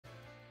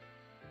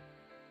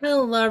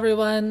Hello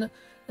everyone,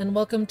 and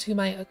welcome to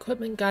my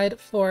equipment guide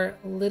for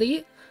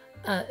Lydie.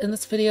 In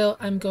this video,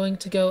 I'm going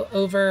to go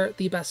over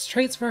the best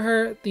traits for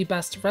her, the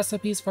best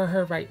recipes for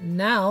her right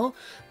now,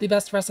 the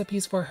best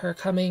recipes for her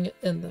coming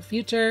in the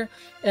future,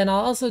 and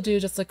I'll also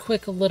do just a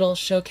quick little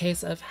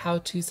showcase of how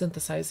to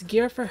synthesize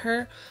gear for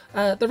her.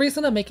 The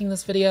reason I'm making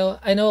this video,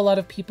 I know a lot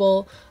of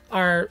people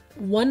are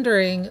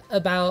wondering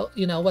about,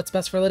 what's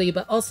best for Lydie,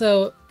 but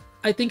also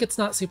I think it's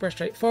not super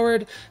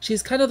straightforward.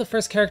 She's kind of the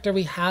first character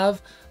we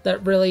have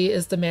that really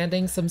is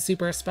demanding some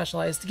super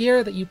specialized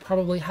gear that you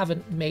probably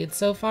haven't made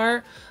so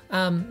far.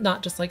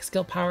 Not just like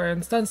skill power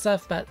and stun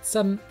stuff, but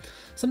some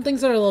things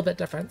that are a little bit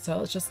different. So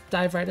let's just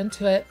dive right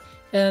into it.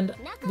 And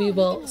we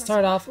will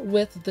start off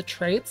with the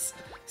traits.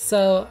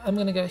 So I'm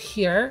gonna go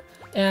here,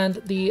 and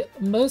the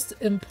most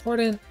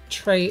important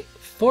trait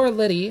for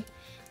Lydie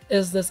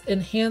is this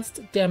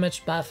enhanced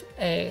damage buff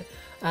A.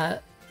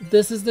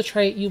 This is the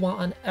trait you want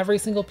on every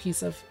single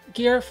piece of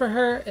gear for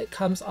her. It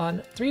comes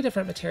on 3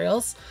 different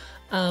materials.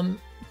 And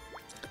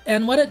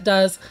what it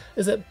does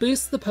is it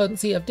boosts the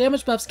potency of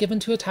damage buffs given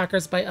to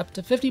attackers by up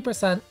to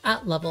 50%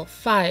 at level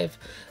 5.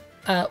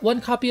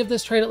 One copy of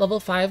this trait at level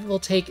 5 will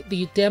take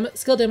the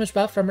skill damage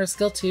buff from her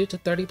skill 2 to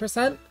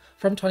 30%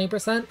 from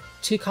 20%.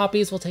 2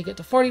 copies will take it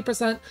to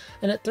 40%.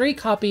 And at 3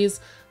 copies,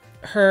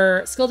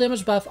 her skill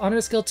damage buff on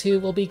her skill 2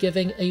 will be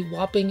giving a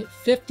whopping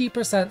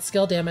 50%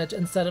 skill damage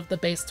instead of the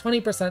base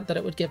 20% that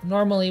it would give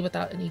normally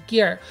without any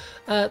gear.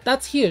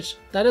 That's huge.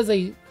 That is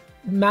a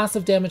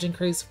massive damage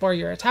increase for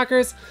your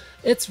attackers.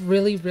 It's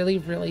really, really,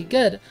 really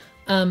good.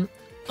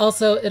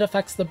 Also, it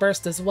affects the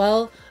burst as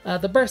well.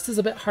 The burst is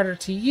a bit harder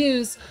to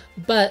use,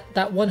 but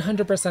that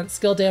 100%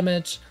 skill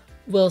damage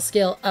will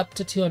scale up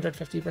to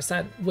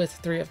 250% with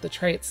 3 of the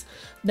traits.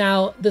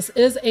 Now, this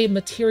is a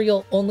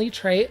material only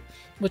trait,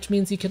 which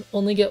means you can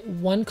only get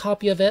 1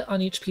 copy of it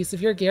on each piece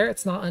of your gear.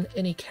 It's not on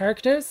any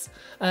characters,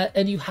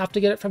 and you have to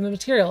get it from the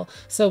material.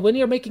 So when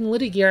you're making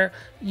Lydie gear,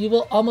 you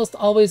will almost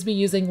always be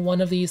using one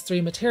of these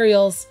 3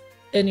 materials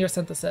in your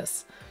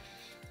synthesis.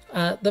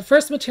 The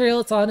first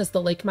material it's on is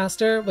the Lake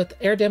Master with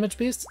air damage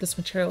boost. This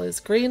material is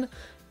green.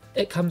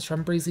 It comes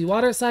from Breezy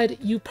Waterside.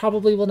 You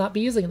probably will not be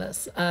using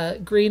this.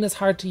 Green is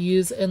hard to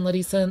use in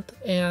Lydie Synth,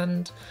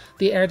 and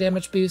the air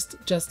damage boost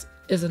just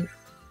isn't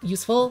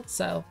useful,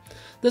 so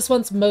this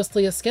one's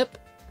mostly a skip.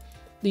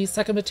 The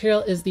second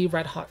material is the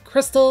Red Hot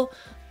Crystal.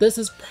 This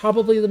is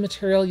probably the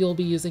material you'll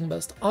be using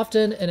most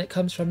often, and it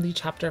comes from the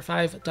Chapter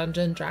 5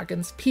 Dungeon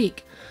Dragon's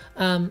Peak.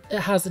 It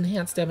has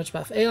enhanced damage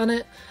buff A on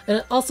it, and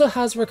it also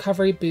has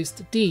recovery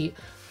boost D.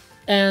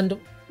 And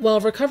while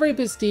recovery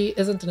boost D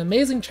isn't an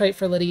amazing trait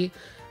for Lydie,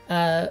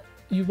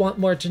 you want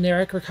more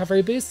generic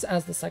recovery boosts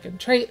as the second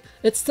trait,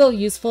 it's still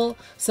useful.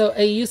 So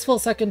a useful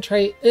second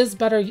trait is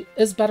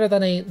better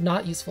than a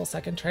not useful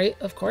second trait,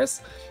 of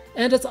course.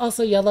 And it's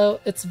also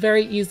yellow. It's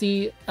very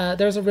easy.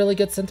 There's a really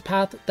good synth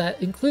path that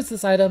includes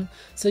this item,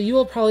 so you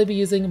will probably be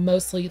using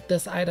mostly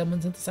this item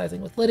when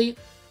synthesizing with Lydie.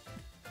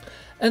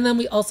 And then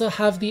we also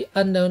have the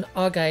Unknown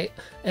Augite,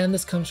 and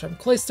this comes from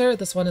Cloister.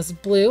 This one is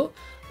blue.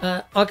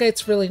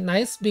 Augite's really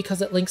nice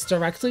because it links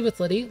directly with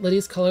Lydie.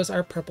 Lydie's colors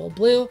are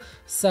purple-blue,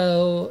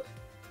 so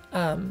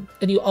and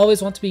you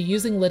always want to be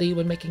using Lydie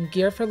when making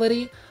gear for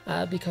Lydie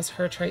because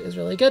her trait is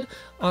really good.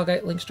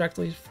 Augite links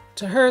directly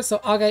to her, so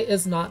Augite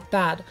is not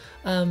bad.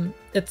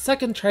 Its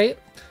second trait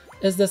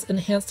is this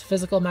enhanced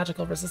physical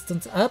magical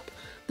resistance up.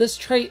 This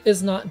trait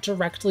is not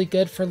directly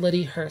good for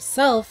Lydie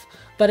herself,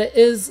 but it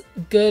is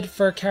good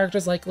for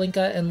characters like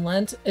Linka and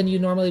Lent, and you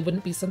normally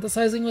wouldn't be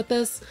synthesizing with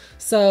this.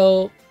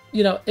 So,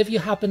 if you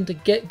happen to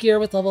get gear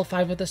with level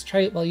 5 with this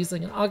trait while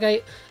using an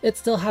Augite, it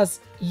still has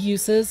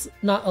uses,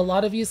 not a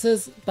lot of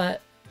uses,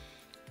 but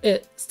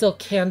it still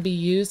can be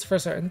used for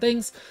certain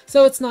things.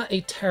 So it's not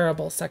a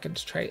terrible second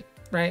trait,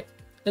 right?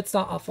 It's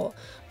not awful,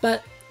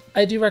 but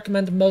I do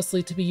recommend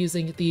mostly to be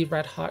using the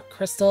Red Hot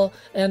Crystal,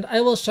 and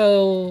I will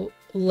show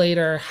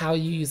later how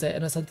you use it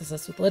in a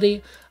synthesis with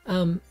Lydie.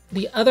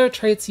 The other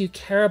traits you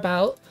care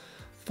about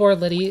for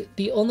Lydie,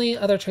 the only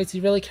other traits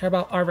you really care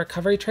about are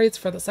recovery traits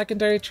for the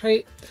secondary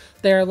trait.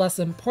 They are less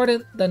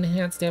important than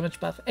enhanced damage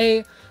buff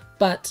A,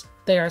 but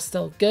they are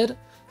still good.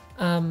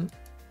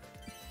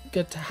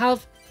 Good to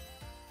have.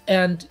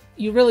 And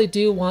you really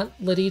do want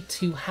Lydie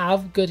to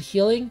have good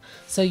healing,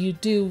 so you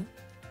do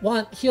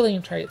want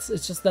healing traits.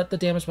 It's just that the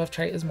damage buff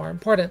trait is more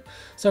important.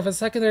 So for the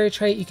secondary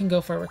trait, you can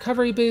go for a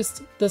recovery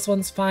boost. This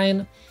one's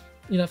fine,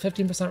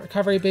 15%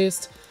 recovery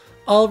boost.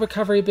 All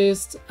recovery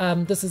boost,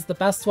 this is the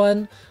best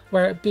one,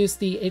 where it boosts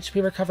the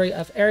HP recovery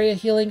of area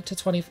healing to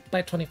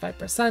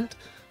 25%.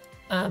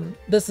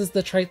 This is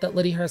the trait that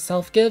Lydie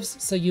herself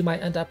gives, so you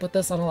might end up with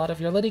this on a lot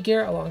of your Lydie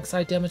gear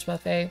alongside damage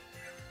buff A.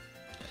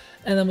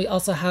 And then we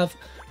also have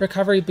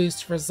recovery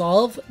boost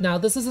resolve. Now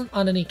this isn't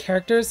on any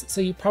characters,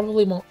 so you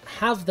probably won't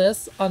have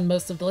this on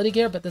most of the Lydie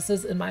gear, but this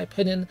is, in my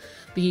opinion,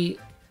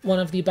 one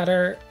of the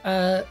better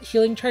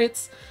healing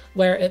traits,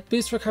 where it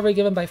boosts recovery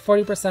given by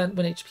 40%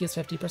 when HP is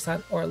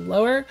 50% or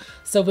lower.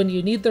 So when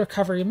you need the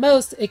recovery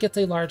most, it gets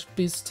a large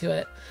boost to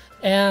it.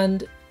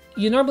 And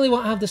you normally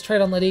won't have this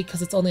trait on Lydie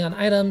because it's only on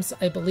items,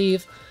 I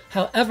believe.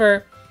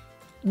 However,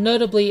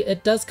 notably,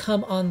 it does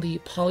come on the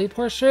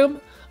Polypore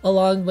Shroom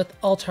along with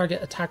all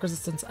target attack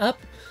resistance up.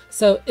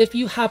 So if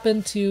you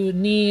happen to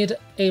need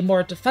a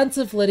more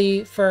defensive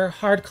Lydie for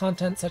hard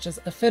content such as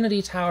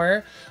Affinity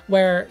Tower,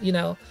 where, you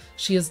know,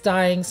 she is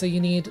dying, so you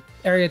need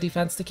area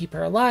defense to keep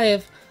her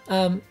alive,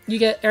 you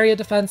get area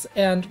defense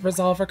and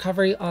resolve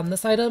recovery on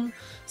this item.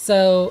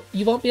 So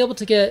you won't be able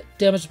to get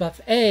damage buff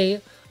A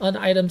on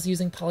items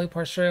using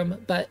Polypore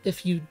Shroom, but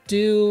if you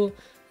do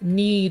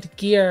need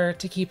gear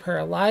to keep her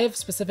alive,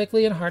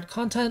 specifically in hard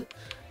content,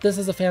 this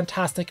is a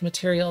fantastic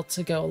material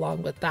to go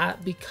along with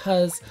that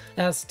because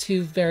it has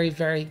two very,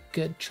 very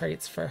good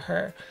traits for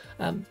her.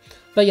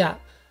 But yeah,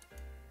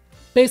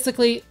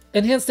 basically,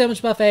 enhanced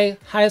damage buff A,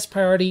 highest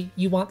priority.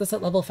 You want this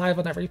at level 5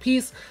 on every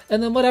piece,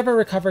 and then whatever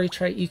recovery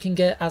trait you can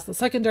get as the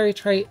secondary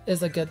trait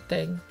is a good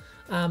thing.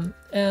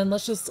 And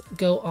let's just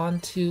go on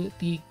to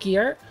the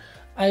gear.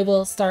 I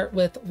will start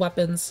with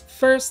weapons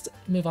first,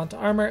 move on to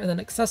armor, and then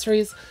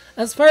accessories.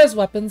 As far as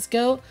weapons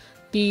go,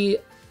 the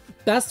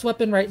best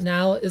weapon right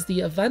now is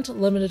the event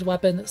limited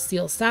weapon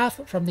Steel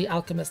Staff from the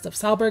Alchemist of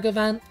Salberg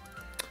event.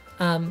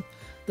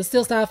 The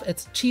Steel Staff,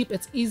 it's cheap,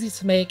 it's easy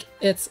to make,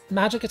 it's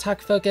magic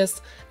attack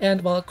focused,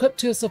 and while equipped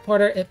to a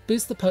supporter, it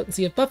boosts the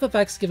potency of buff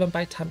effects given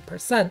by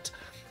 10%.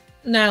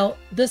 Now,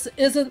 this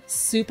isn't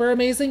super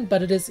amazing,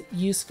 but it is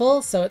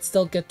useful, so it's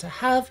still good to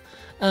have.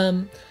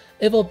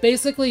 It will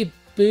basically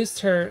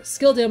boost her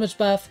skill damage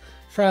buff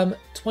from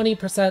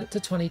 20% to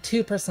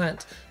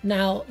 22%.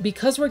 Now,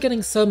 because we're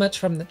getting so much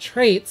from the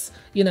traits,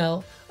 you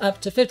know,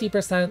 up to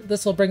 50%,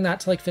 this will bring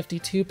that to like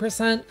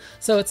 52%.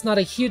 So it's not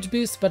a huge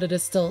boost, but it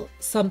is still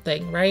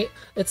something, right?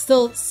 It's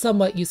still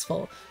somewhat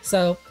useful.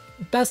 So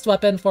best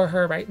weapon for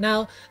her right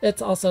now.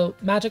 It's also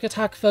magic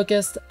attack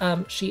focused.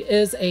 She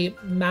is a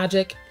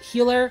magic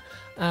healer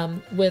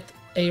with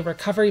a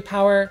recovery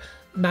power.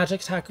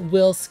 Magic attack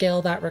will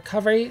scale that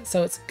recovery,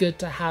 so it's good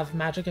to have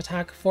magic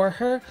attack for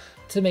her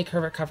to make her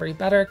recovery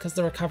better, because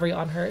the recovery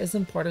on her is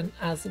important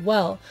as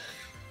well.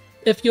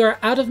 If you're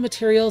out of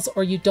materials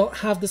or you don't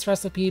have this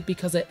recipe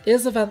because it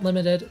is event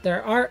limited,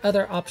 there are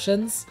other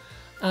options.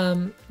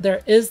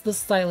 There is the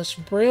Stylish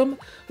Broom,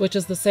 which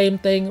is the same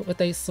thing with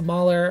a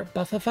smaller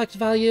buff effect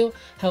value.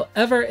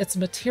 However, its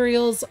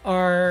materials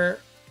are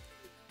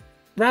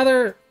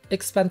rather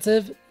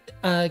expensive.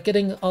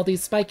 Getting all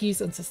these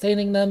spikies and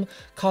sustaining them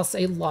costs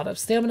a lot of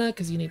stamina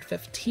because you need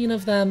 15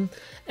 of them.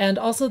 And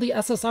also the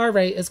SSR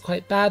rate is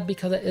quite bad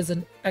because it is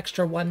an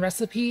extra 1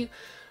 recipe.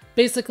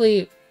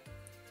 Basically,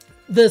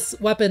 this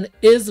weapon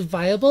is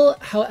viable.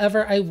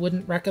 However, I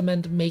wouldn't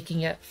recommend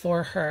making it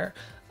for her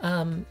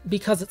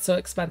because it's so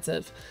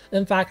expensive.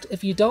 In fact,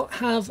 if you don't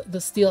have the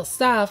Steel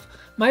Staff,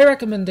 my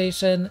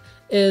recommendation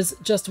is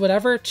just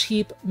whatever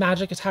cheap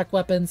magic attack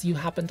weapons you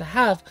happen to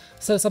have.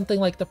 So something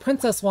like the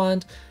Princess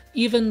Wand,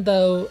 even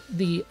though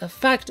the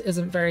effect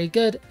isn't very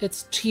good,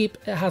 it's cheap,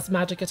 it has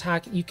magic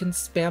attack, you can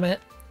spam it.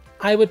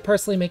 I would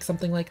personally make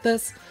something like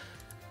this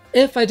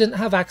if I didn't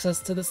have access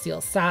to the Steel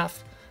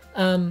Staff.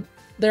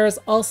 There is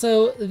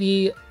also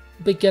the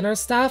Beginner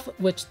Staff,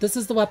 which this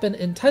is the weapon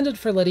intended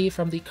for Lydie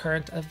from the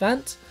current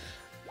event.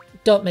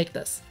 Don't make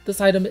this.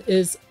 This item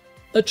is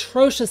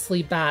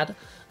atrociously bad.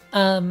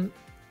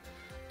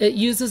 It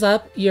uses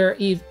up your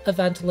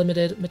event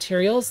limited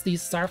materials,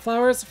 these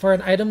Starflowers, for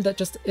an item that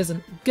just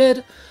isn't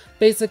good.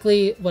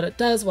 Basically, what it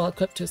does while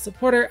equipped to a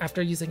supporter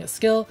after using a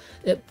skill,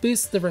 it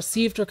boosts the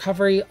received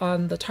recovery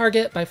on the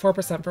target by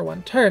 4% for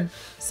 1 turn.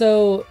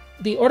 So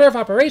the order of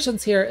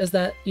operations here is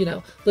that, you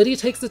know, Lydie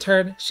takes the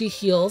turn, she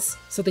heals,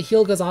 so the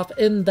heal goes off,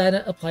 and then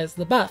it applies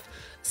the buff.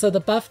 So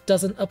the buff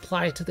doesn't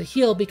apply to the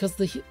heal because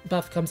the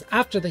buff comes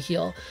after the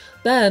heal.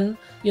 Then,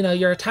 you know,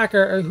 your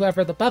attacker or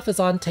whoever the buff is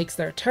on takes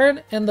their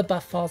turn and the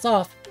buff falls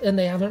off and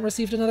they haven't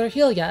received another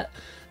heal yet.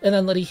 And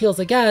then Lydie heals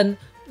again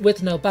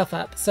with no buff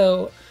up.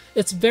 So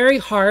it's very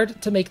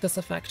hard to make this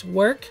effect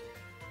work.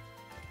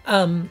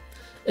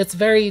 It's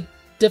very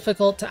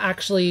difficult to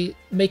actually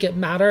make it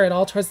matter at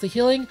all towards the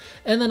healing.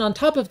 And then on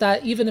top of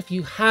that, even if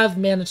you have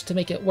managed to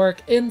make it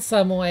work in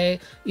some way,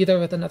 either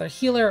with another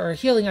healer or a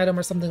healing item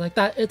or something like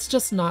that, it's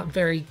just not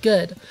very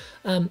good.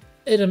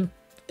 It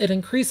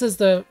increases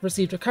the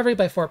received recovery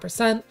by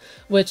 4%,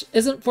 which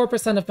isn't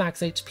 4% of max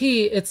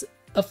HP, it's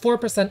a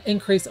 4%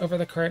 increase over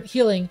the current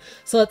healing.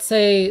 So let's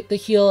say the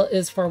heal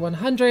is for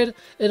 100,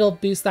 it'll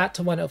boost that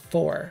to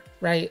 104,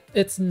 right?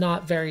 It's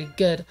not very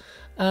good.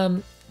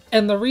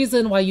 And the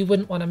reason why you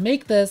wouldn't want to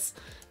make this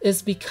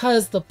is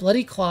because the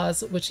Bloody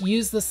Claws, which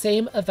use the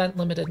same event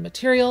limited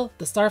material,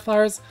 the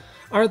Starflowers,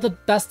 are the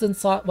best in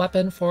slot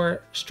weapon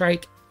for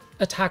strike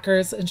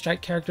attackers and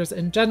strike characters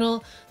in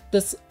general.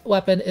 This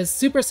weapon is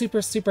super,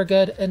 super, super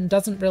good and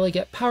doesn't really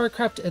get power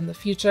crept in the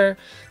future.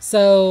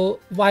 So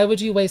why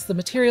would you waste the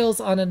materials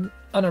on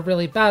a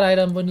really bad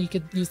item when you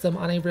could use them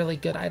on a really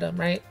good item,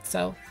 right?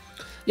 So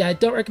yeah, I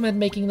don't recommend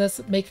making this.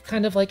 Make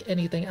kind of like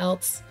anything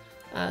else.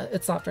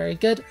 It's not very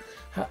good.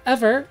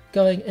 However,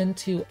 going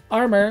into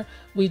armor,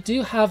 we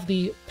do have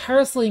the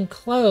Parasling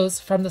Clothes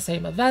from the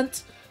same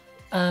event.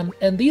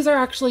 and these are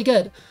actually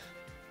good.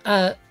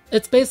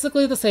 It's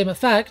basically the same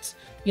effect.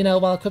 You know,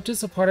 while equipped to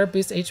supporter,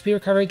 boosts HP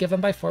recovery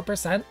given by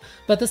 4%,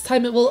 but this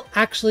time it will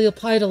actually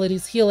apply to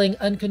Lydie's healing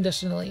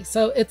unconditionally,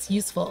 so it's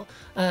useful.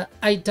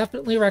 I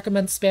definitely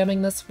recommend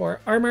spamming this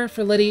for armor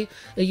for Lydie.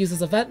 It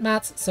uses event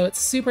mats, so it's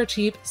super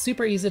cheap,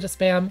 super easy to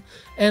spam,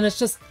 and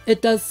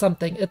it does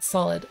something. It's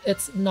solid.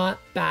 It's not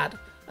bad.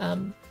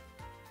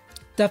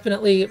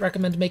 Definitely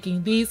recommend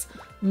making these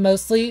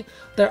mostly.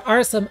 There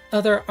are some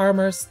other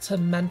armors to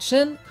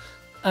mention,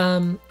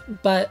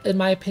 but in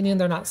my opinion,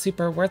 they're not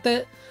super worth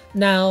it.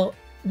 Now,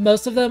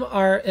 most of them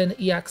are in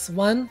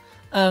EX1.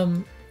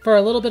 For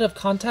a little bit of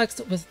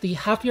context, with the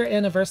half-year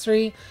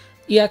anniversary,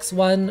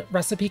 EX1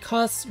 recipe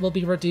costs will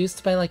be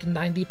reduced by like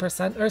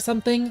 90% or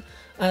something.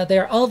 They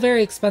are all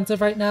very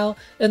expensive right now.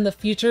 In the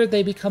future,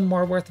 they become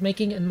more worth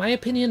making, in my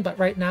opinion, but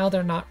right now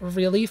they're not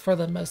really for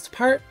the most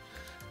part.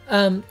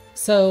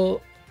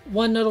 So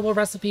one notable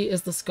recipe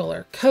is the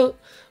Scholar Coat,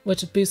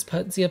 which boosts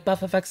potency of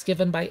buff effects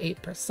given by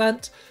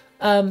 8%.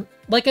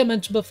 Like I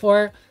mentioned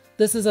before,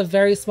 this is a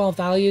very small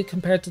value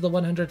compared to the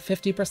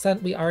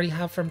 150% we already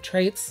have from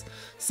traits.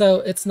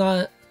 So it's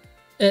not,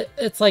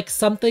 it's like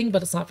something,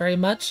 but it's not very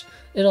much.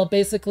 It'll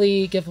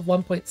basically give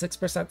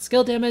 1.6%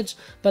 skill damage,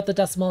 but the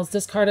decimal is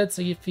discarded.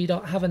 So if you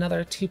don't have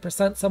another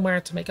 2%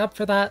 somewhere to make up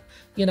for that,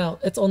 you know,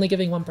 it's only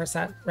giving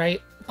 1%,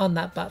 right, on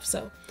that buff.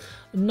 So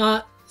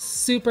not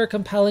super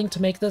compelling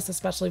to make this,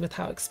 especially with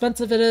how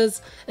expensive it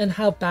is and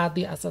how bad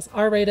the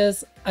SSR rate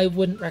is. I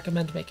wouldn't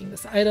recommend making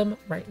this item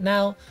right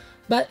now,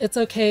 but it's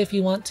okay if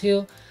you want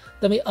to.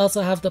 Then we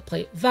also have the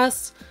plate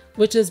vest,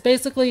 which is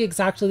basically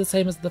exactly the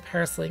same as the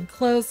parasailing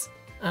clothes.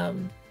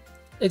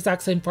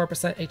 Exact same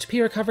 4%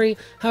 HP recovery.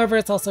 However,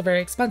 it's also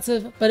very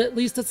expensive, but at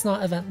least it's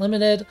not event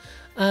limited.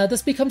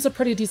 This becomes a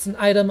pretty decent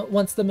item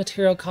once the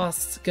material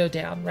costs go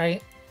down,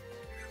 right?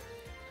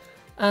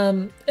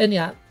 And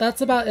yeah,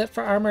 that's about it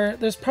for armor.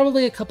 There's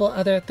probably a couple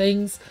other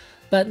things,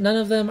 but none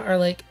of them are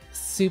like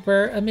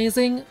super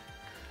amazing.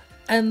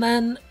 And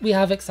then we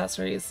have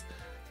accessories.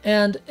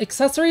 And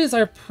accessories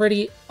are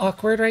pretty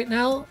awkward right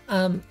now.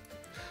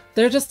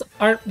 There just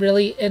aren't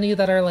really any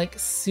that are like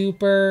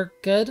super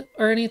good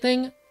or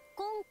anything.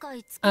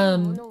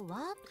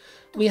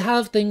 We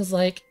have things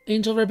like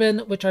Angel Ribbon,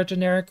 which are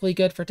generically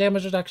good for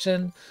damage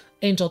reduction,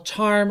 Angel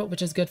Charm,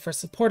 which is good for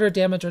supporter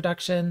damage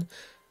reduction,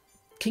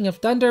 King of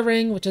Thunder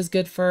Ring, which is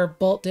good for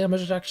bolt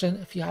damage reduction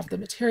if you have the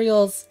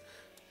materials,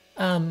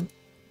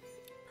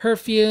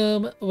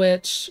 Perfume,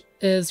 which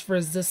is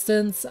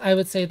resistance. I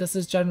would say this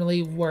is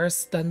generally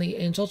worse than the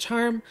Angel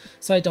Charm,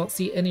 so I don't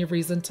see any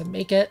reason to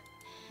make it.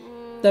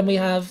 Then we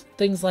have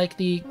things like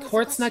the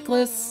Quartz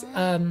Necklace,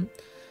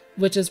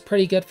 which is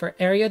pretty good for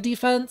area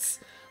defense.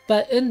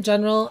 But in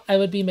general, I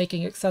would be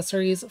making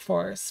accessories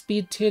for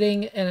speed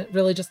tuning, and it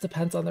really just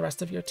depends on the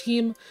rest of your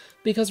team,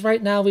 because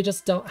right now we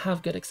just don't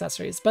have good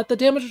accessories. But the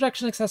damage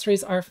reduction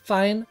accessories are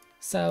fine,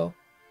 so,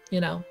 you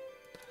know,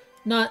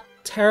 not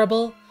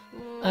terrible.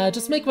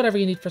 Just make whatever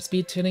you need for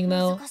speed tuning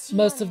though.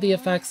 Most of the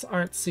effects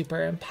aren't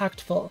super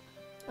impactful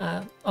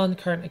on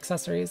current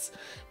accessories.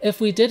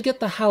 If we did get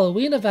the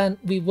Halloween event,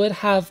 we would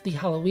have the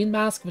Halloween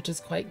mask, which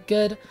is quite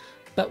good,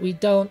 but we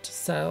don't,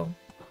 so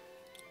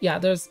yeah,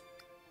 there's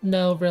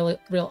no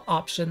real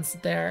options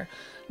there.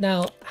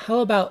 Now, how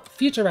about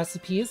future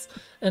recipes?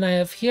 And I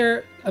have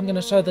here, I'm going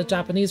to show the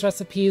Japanese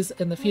recipes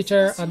in the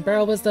future on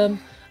Barrel Wisdom.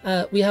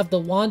 We have the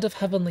Wand of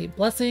Heavenly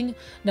Blessing.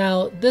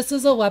 Now, this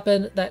is a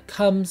weapon that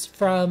comes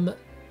from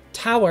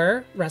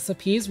Tower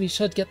recipes. We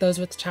should get those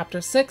with Chapter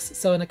 6,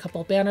 so in a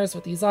couple banners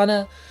with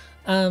Izana.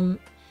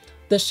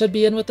 This should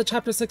be in with the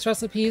Chapter 6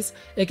 recipes.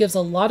 It gives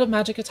a lot of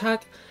magic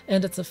attack,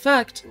 and its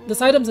effect,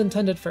 this item's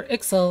intended for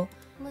Ixal,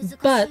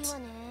 but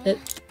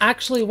it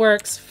actually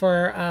works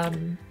for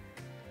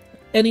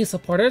any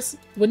supporters.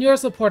 When you're a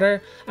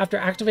supporter,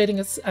 after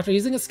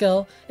using a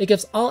skill, it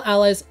gives all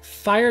allies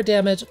fire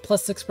damage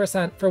plus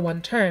 6% for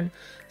 1 turn.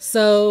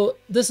 So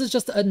this is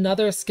just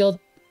another skill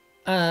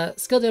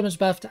damage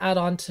buff to add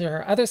on to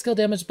her other skill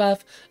damage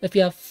buff. If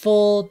you have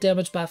full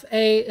damage buff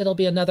A, it'll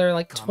be another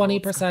like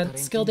 20%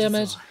 skill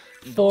damage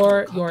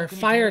for your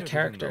fire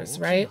characters,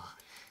 right?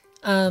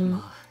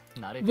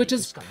 Which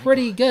is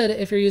pretty good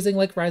if you're using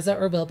like Ryza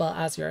or Wilbel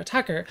as your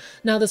attacker.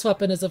 Now this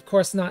weapon is of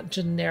course not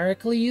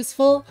generically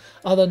useful,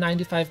 although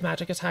 95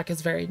 magic attack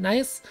is very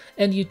nice,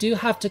 and you do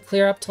have to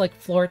clear up to like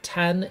floor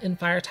 10 in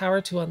Fire Tower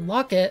to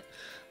unlock it,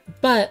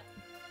 but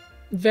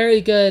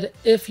very good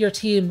if your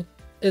team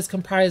is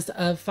comprised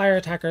of fire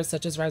attackers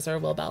such as Ryza or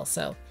Wilbel.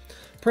 So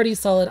pretty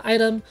solid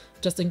item,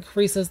 just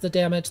increases the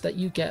damage that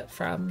you get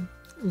from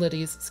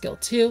Lydie's skill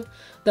 2.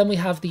 Then we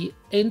have the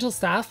Angel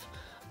Staff.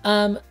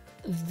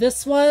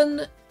 This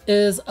one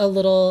is a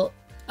little,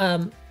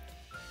 I'm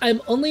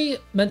only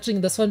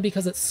mentioning this one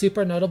because it's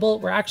super notable.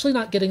 We're actually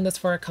not getting this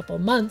for a couple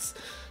months.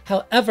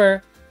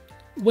 However,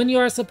 when you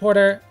are a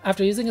supporter,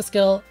 after using a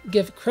skill,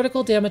 give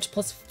critical damage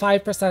plus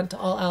 5% to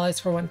all allies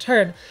for 1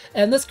 turn.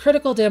 And this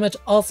critical damage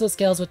also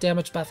scales with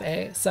damage buff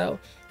A. So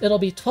it'll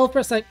be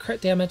 12%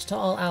 crit damage to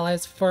all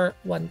allies for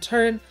 1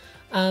 turn.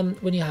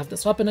 when you have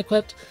this weapon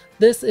equipped.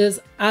 This is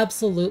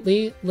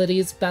absolutely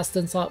Lydie's best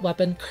in slot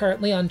weapon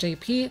currently on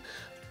JP,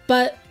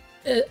 but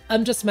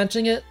I'm just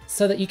mentioning it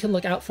so that you can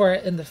look out for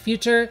it in the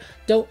future.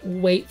 Don't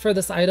wait for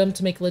this item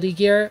to make Lydie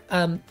gear.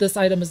 This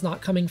item is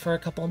not coming for a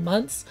couple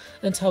months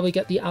until we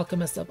get the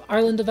Alchemist of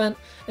Arland event,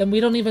 and we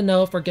don't even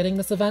know if we're getting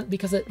this event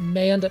because it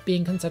may end up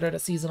being considered a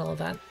seasonal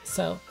event.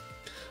 So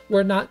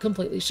we're not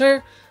completely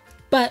sure,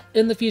 but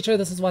in the future,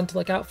 this is one to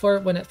look out for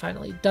when it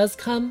finally does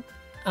come.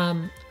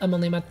 I'm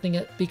only mentioning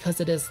it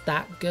because it is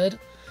that good.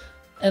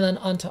 And then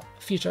onto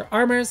future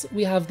armors,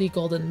 we have the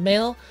Golden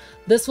Mail.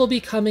 This will be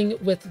coming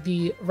with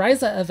the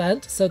Ryza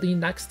event, so the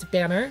next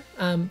banner,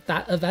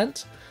 that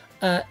event.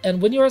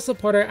 And when you are a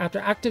supporter, after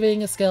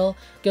activating a skill,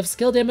 give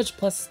skill damage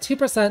plus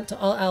 2% to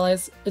all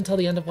allies until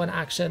the end of one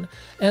action.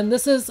 And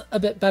this is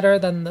a bit better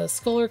than the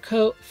Scholar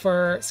Coat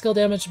for skill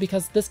damage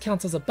because this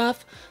counts as a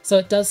buff, so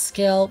it does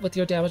scale with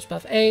your damage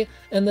buff A,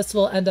 and this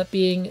will end up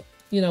being,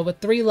 you know, with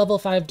 3 level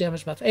 5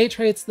 damage buff A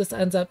traits, this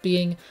ends up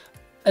being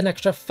an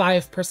extra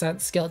 5%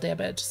 skill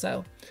damage.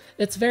 So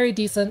it's very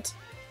decent.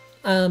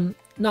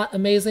 Not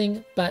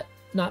amazing, but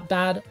not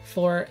bad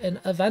for an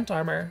event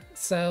armor.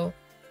 So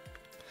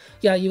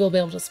yeah, you will be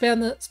able to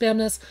spam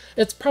this.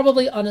 It's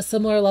probably on a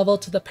similar level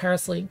to the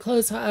Paraceline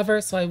Clothes, however,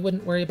 so I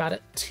wouldn't worry about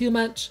it too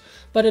much,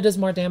 but it is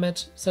more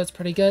damage, so it's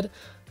pretty good.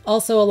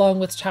 Also, along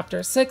with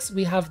Chapter 6,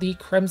 we have the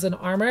Crimson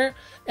Armor,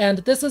 and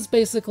this is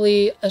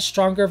basically a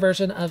stronger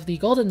version of the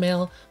Golden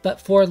Mail,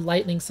 but for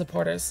lightning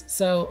supporters,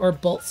 or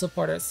bolt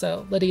supporters.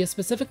 So Lydie is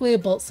specifically a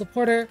bolt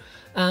supporter,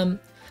 and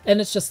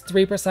it's just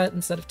 3%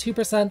 instead of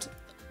 2%.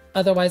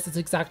 Otherwise, it's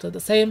exactly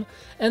the same.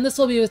 And this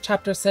will be with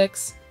Chapter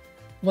 6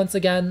 once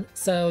again,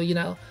 so, you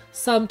know,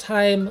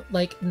 sometime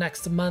like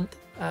next month.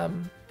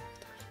 And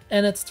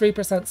it's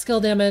 3% skill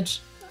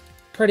damage,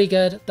 pretty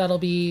good. That'll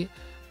be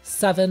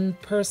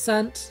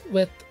 7%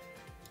 with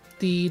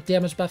the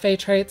damage buffet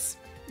traits.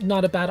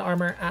 Not a bad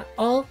armor at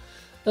all.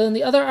 And then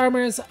the other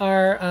armors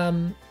are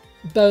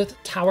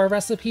both tower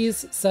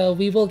recipes. So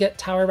we will get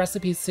tower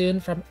recipes soon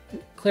from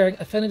clearing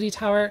Affinity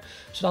Tower.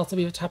 Should also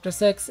be with Chapter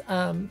 6.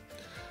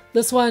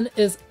 This one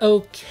is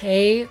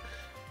okay.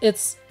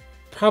 It's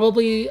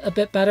probably a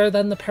bit better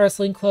than the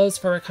Paraceline Clothes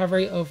for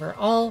recovery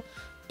overall,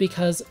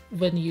 because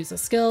when you use a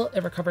skill,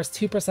 it recovers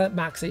 2%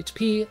 max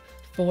HP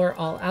for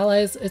all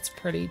allies. It's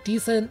pretty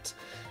decent.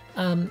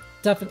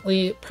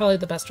 Definitely probably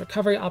the best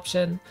recovery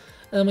option.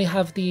 And then we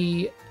have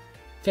the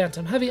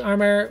Phantom Heavy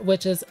Armor,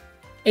 which is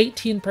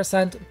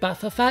 18%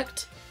 buff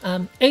effect.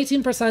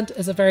 18%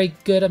 is a very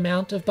good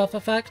amount of buff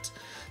effect,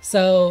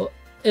 so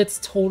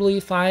it's totally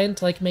fine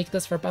to like make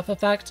this for buff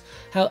effect.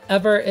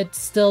 However, it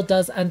still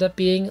does end up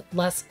being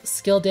less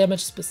skill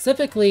damage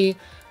specifically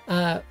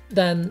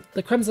than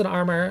the Crimson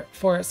Armor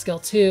for skill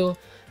 2,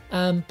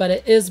 but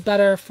it is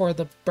better for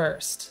the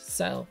burst.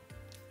 So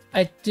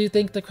I do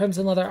think the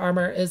Crimson Leather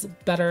Armor is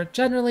better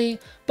generally,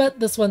 but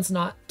this one's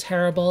not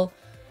terrible.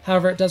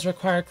 However, it does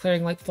require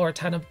clearing like floor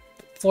 10,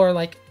 floor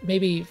like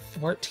maybe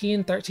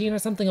 14, 13 or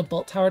something, a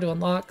bolt tower to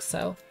unlock.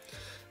 So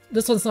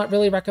this one's not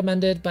really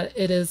recommended, but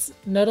it is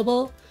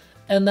notable.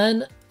 And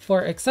then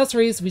for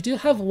accessories, we do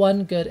have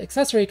one good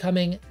accessory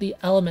coming, the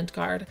Element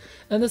Guard.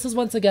 And this is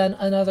once again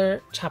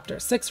another Chapter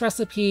 6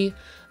 recipe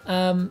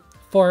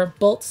for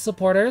bolt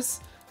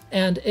supporters,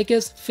 and it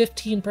gives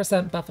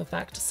 15% buff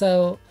effect.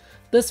 So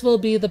this will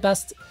be the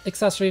best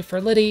accessory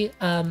for Lydie.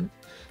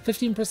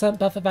 15%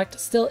 buff effect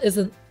still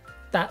isn't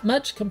that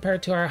much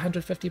compared to our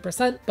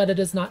 150%, but it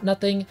is not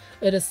nothing.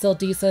 It is still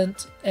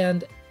decent,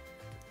 and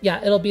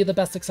yeah, it'll be the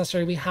best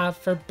accessory we have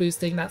for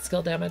boosting that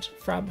skill damage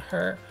from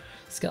her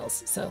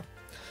skills. So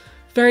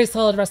very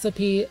solid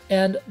recipe,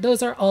 and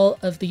those are all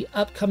of the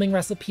upcoming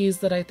recipes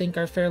that I think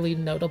are fairly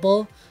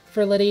notable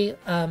for Lydie.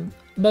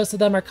 Most of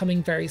them are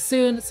coming very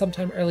soon,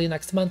 sometime early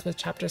next month with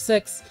Chapter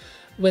 6,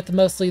 with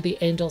mostly the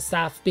Angel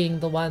Staff being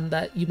the one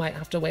that you might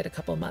have to wait a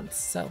couple months.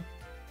 So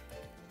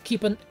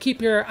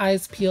keep your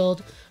eyes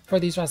peeled for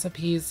these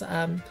recipes.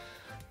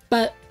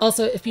 But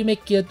also, if you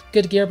make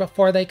good gear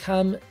before they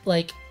come,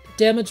 like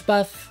damage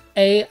buff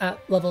A at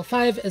level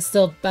 5 is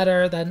still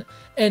better than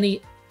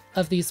any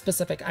of these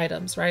specific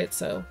items, right?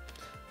 So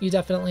you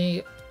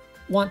definitely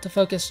want to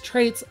focus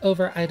traits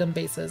over item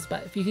bases,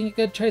 but if you can get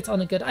good traits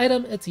on a good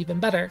item, it's even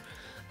better.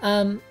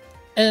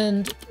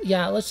 And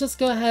yeah, let's just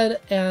go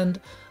ahead and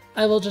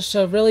I will just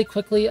show really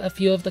quickly a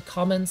few of the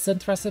common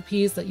synth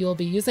recipes that you'll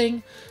be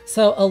using.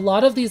 So a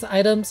lot of these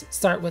items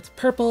start with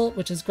purple,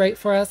 which is great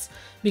for us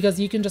because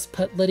you can just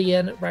put Lydie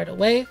in right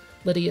away.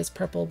 Lydie is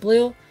purple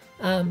blue.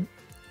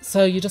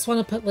 So you just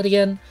want to put Lydie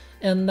in,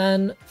 and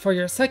then for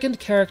your second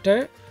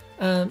character,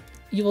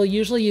 you will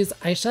usually use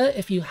Aisha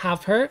if you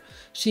have her.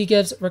 She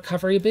gives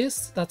recovery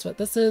boosts. That's what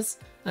this is.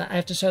 I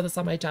have to show this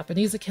on my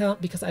Japanese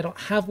account because I don't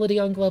have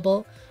Lydie on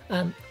global.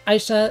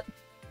 Aisha,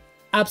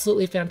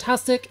 absolutely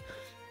fantastic.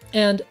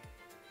 And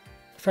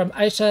from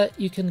Aisha,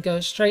 you can go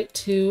straight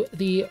to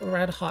the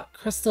Red Hot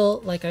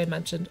Crystal, like I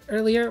mentioned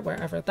earlier,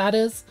 wherever that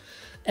is.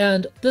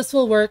 And this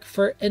will work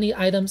for any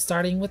item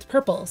starting with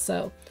purple.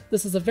 So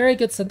this is a very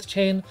good synth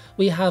chain.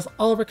 We have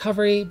all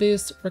recovery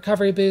boost,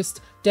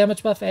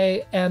 damage buff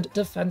A, and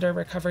defender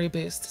recovery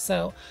boost.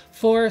 So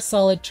 4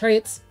 solid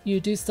traits. You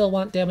do still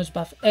want damage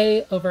buff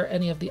A over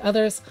any of the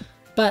others,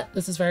 but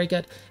this is very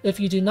good. If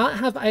you do not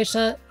have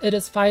Aisha, it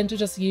is fine to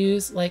just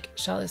use like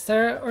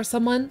Shalicera or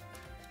someone.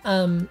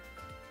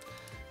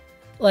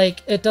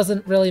 Like, it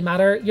doesn't really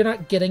matter. You're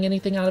not getting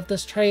anything out of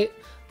this trait,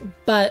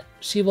 but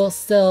she will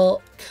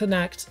still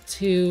connect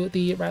to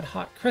the red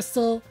hot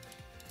crystal,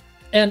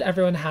 and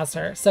everyone has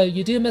her. So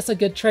you do miss a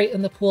good trait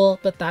in the pool,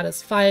 but that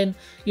is fine.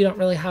 You don't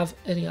really have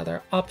any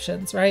other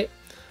options, right?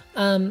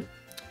 And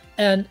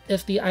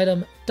if the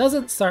item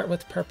doesn't start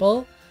with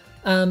purple,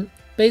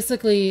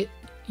 basically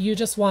you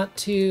just want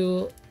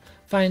to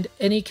find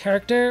any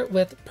character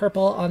with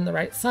purple on the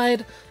right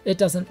side. It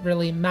doesn't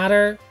really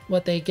matter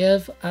what they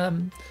give.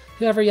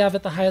 Whoever you have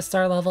at the highest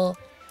star level,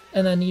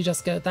 and then you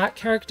just go that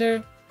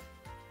character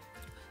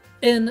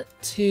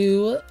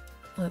into,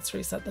 let's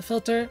reset the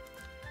filter,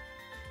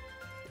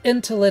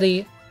 into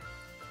Lydie,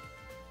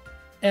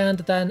 and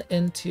then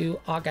into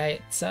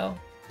Augite. So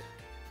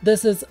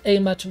this is a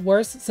much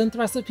worse synth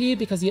recipe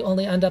because you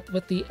only end up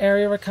with the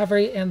area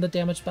recovery and the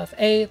damage buff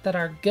A that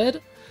are good.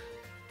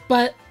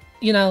 But,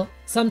 you know,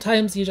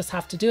 sometimes you just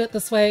have to do it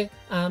this way.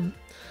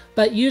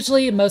 But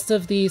usually most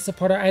of the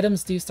supporter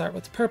items do start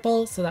with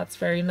purple, so that's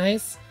very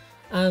nice.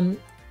 And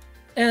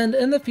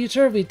in the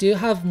future, we do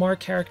have more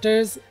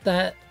characters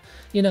that,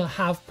 you know,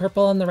 have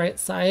purple on the right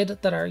side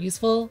that are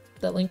useful,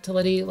 that link to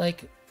Lydie.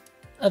 Like,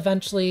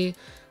 eventually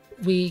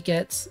we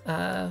get,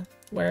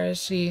 where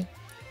is she?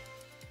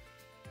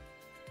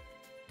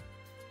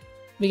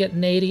 We get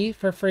Lydie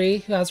for free,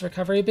 who has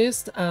recovery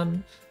boost.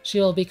 She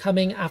will be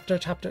coming after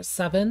chapter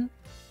 7,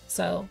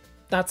 so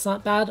that's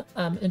not bad.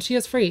 And she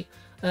is free.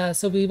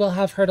 So we will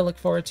have her to look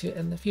forward to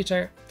in the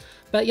future.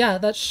 But yeah,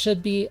 that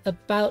should be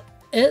about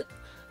it.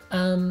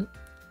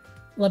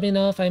 Let me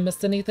know if I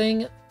missed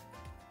anything.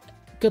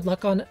 Good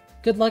luck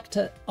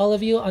to all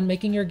of you on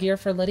making your gear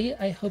for Lydie.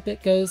 I hope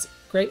it goes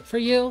great for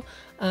you.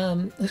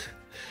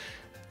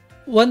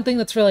 One thing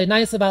that's really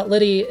nice about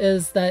Lydie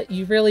is that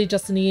you really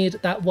just need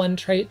that one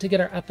trait to get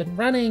her up and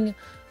running.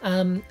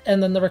 And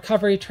then the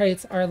recovery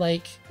traits are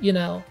like, you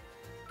know,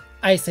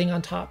 icing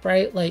on top,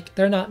 right? Like,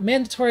 they're not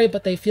mandatory,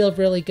 but they feel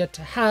really good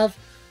to have,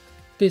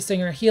 boosting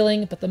her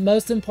healing. But the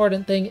most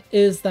important thing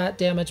is that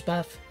damage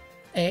buff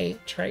A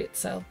trait.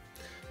 So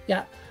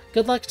yeah,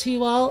 good luck to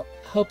you all.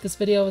 Hope this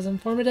video was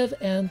informative,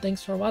 and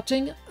thanks for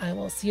watching. I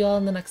will see you all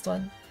in the next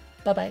one.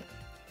 Bye bye.